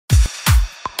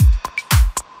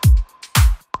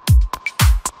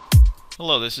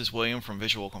Hello, this is William from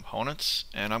Visual Components,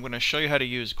 and I'm going to show you how to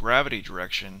use gravity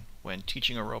direction when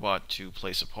teaching a robot to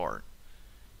place a part.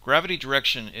 Gravity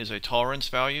direction is a tolerance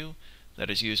value that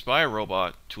is used by a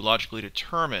robot to logically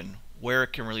determine where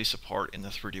it can release a part in the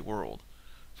 3D world.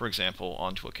 For example,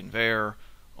 onto a conveyor,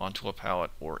 onto a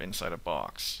pallet, or inside a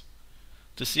box.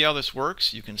 To see how this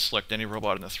works, you can select any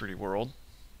robot in the 3D world,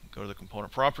 go to the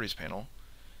Component Properties panel,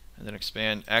 and then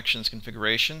expand Actions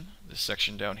Configuration, this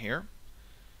section down here.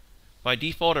 By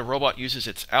default, a robot uses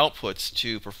its outputs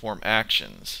to perform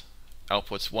actions.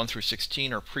 Outputs 1 through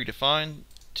 16 are predefined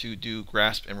to do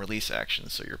grasp and release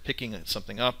actions. So you're picking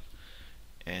something up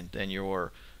and then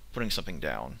you're putting something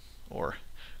down, or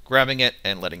grabbing it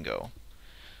and letting go.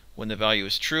 When the value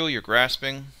is true, you're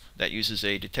grasping. That uses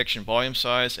a detection volume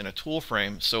size and a tool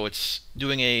frame, so it's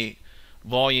doing a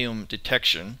volume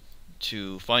detection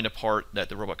to find a part that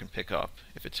the robot can pick up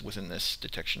if it's within this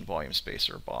detection volume space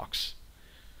or box.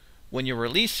 When you're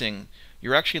releasing,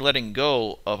 you're actually letting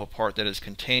go of a part that is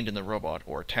contained in the robot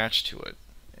or attached to it.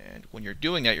 And when you're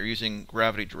doing that, you're using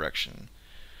gravity direction.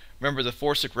 Remember, the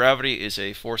force of gravity is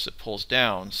a force that pulls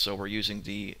down, so we're using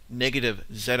the negative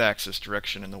z-axis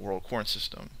direction in the world coordinate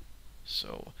system.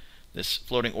 So this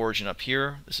floating origin up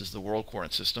here, this is the world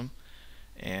coordinate system,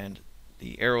 and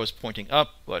the arrow is pointing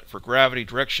up, but for gravity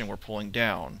direction we're pulling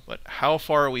down. But how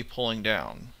far are we pulling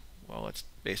down? Well, it's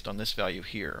based on this value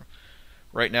here.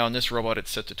 Right now in this robot it's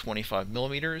set to 25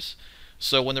 millimeters.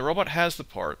 So when the robot has the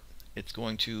part, it's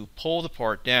going to pull the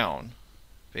part down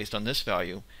based on this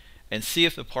value and see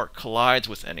if the part collides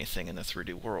with anything in the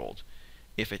 3D world.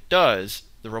 If it does,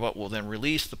 the robot will then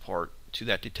release the part to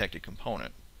that detected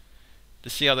component. To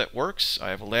see how that works, I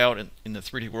have a layout in the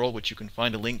 3D world which you can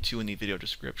find a link to in the video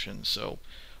description. So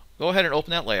go ahead and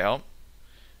open that layout,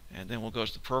 and then we'll go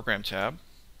to the Program tab.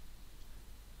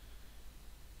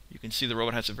 You can see the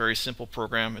robot has a very simple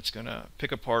program. It's going to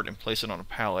pick a part and place it on a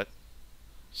pallet.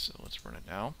 So let's run it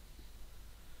now.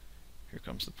 Here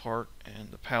comes the part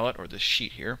and the pallet, or this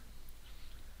sheet here.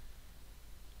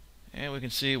 And we can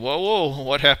see, whoa,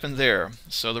 what happened there?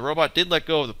 So the robot did let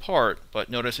go of the part, but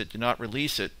notice it did not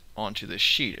release it onto this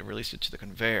sheet. It released it to the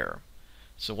conveyor.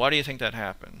 So why do you think that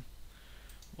happened?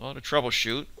 Well, to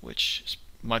troubleshoot, which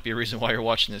might be a reason why you're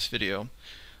watching this video,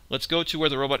 let's go to where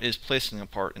the robot is placing a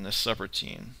part in this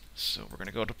subroutine. So we're going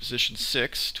to go to position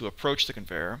 6 to approach the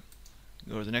conveyor.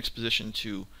 Go to the next position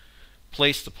to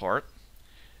place the part.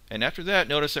 And after that,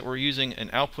 notice that we're using an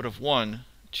output of 1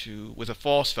 with a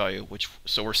false value,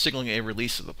 so we're signaling a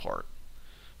release of the part.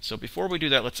 So before we do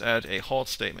that, let's add a halt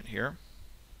statement here.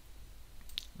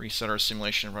 Reset our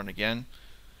simulation and run again.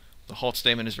 The halt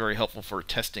statement is very helpful for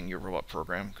testing your robot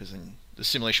program, because then the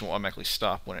simulation will automatically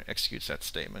stop when it executes that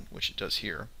statement, which it does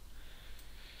here.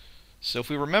 So if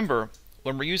we remember,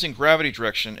 when we're using gravity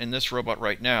direction in this robot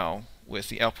right now with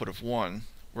the output of 1,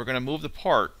 we're going to move the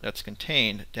part that's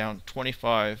contained down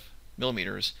 25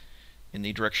 millimeters in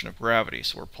the direction of gravity,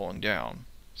 so we're pulling down.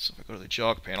 So if I go to the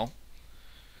jog panel,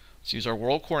 let's use our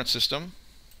world coordinate system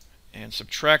and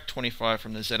subtract 25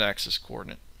 from the z-axis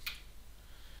coordinate.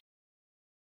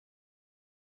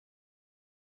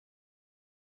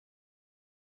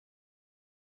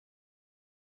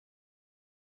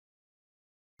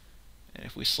 And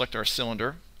if we select our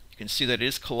cylinder, you can see that it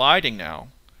is colliding now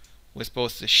with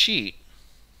both the sheet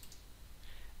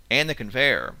and the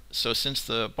conveyor. So since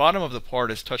the bottom of the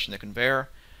part is touching the conveyor,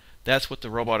 that's what the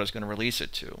robot is going to release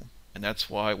it to. And that's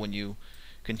why when you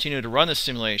continue to run the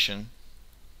simulation,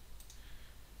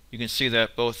 you can see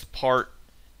that both the part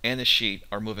and the sheet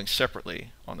are moving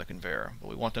separately on the conveyor, but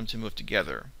we want them to move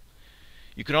together.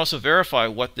 You can also verify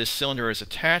what this cylinder is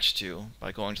attached to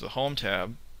by going to the Home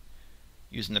tab,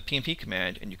 using the PMP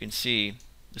command, and you can see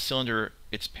the cylinder,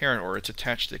 its parent, or it's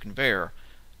attached to the conveyor,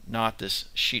 not this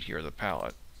sheet here, the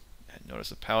pallet. And notice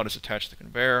the pallet is attached to the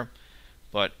conveyor,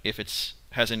 but if it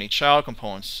has any child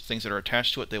components, things that are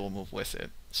attached to it, they will move with it.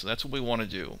 So that's what we want to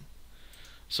do.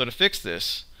 So to fix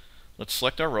this, let's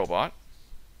select our robot,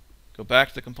 go back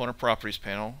to the Component Properties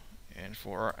panel, and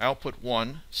for our output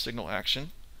 1 signal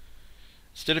action,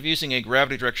 instead of using a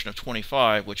gravity direction of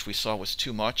 25, which we saw was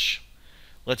too much,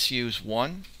 let's use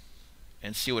 1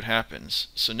 and see what happens.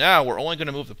 So now we're only going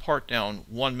to move the part down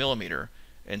 1 millimeter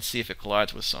and see if it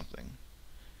collides with something.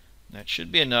 That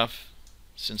should be enough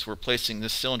since we're placing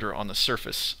this cylinder on the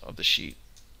surface of the sheet.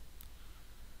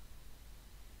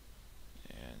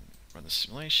 And run the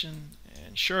simulation,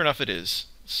 and sure enough it is.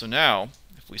 So now,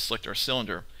 if we select our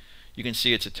cylinder, you can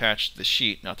see it's attached to the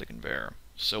sheet, not the conveyor.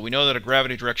 So we know that a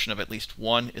gravity direction of at least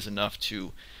 1 is enough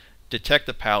to detect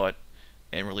the pallet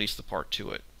and release the part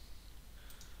to it.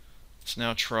 Let's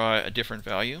now try a different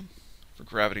value. for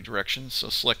gravity direction. So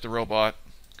select the robot,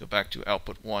 go back to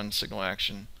output 1, signal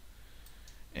action,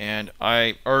 and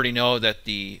I already know that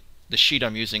the sheet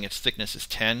I'm using, its thickness is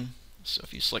 10. So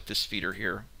if you select this feeder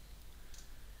here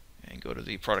and go to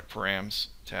the product params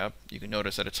tab, you can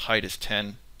notice that its height is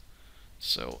 10.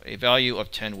 So a value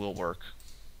of 10 will work.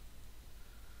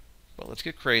 But let's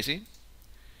get crazy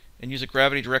and use a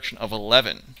gravity direction of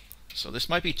 11. So this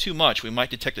might be too much. We might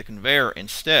detect a conveyor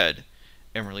instead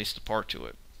and release the part to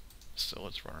it. So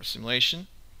let's run our simulation.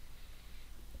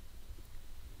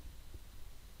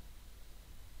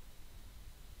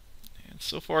 And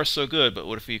so far so good, but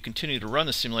what if we continue to run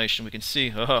the simulation? We can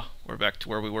see, we're back to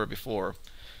where we were before.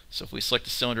 So if we select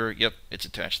the cylinder, yep, it's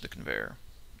attached to the conveyor,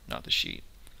 not the sheet.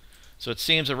 So it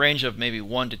seems a range of maybe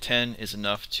 1 to 10 is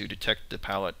enough to detect the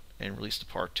pallet and release the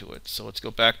part to it. So let's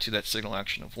go back to that signal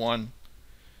action of 1,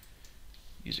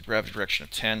 use a gravity direction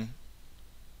of 10,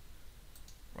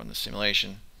 run the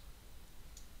simulation.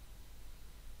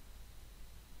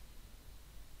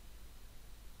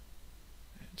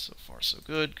 And so far so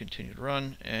good, continue to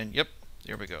run, and yep,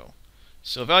 there we go.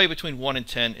 So a value between 1 and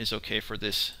 10 is okay for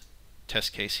this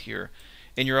test case here.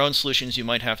 In your own solutions, you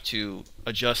might have to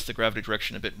adjust the gravity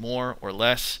direction a bit more or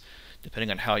less, depending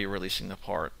on how you're releasing the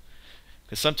part.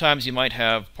 Because sometimes you might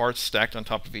have parts stacked on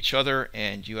top of each other,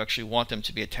 and you actually want them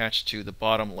to be attached to the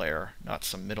bottom layer, not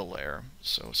some middle layer.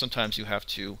 So sometimes you have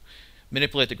to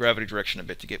manipulate the gravity direction a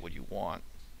bit to get what you want.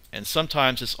 And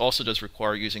sometimes this also does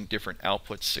require using different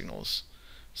output signals.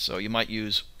 So you might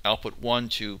use output 1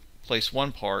 to place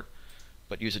one part,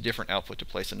 but use a different output to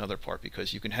place another part,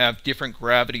 because you can have different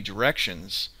gravity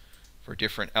directions for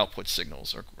different output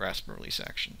signals or grasp and release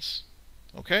actions.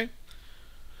 Okay?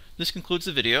 This concludes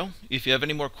the video. If you have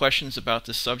any more questions about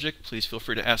this subject, please feel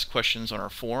free to ask questions on our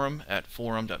forum at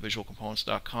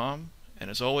forum.visualcomponents.com. And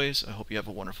as always, I hope you have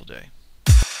a wonderful day.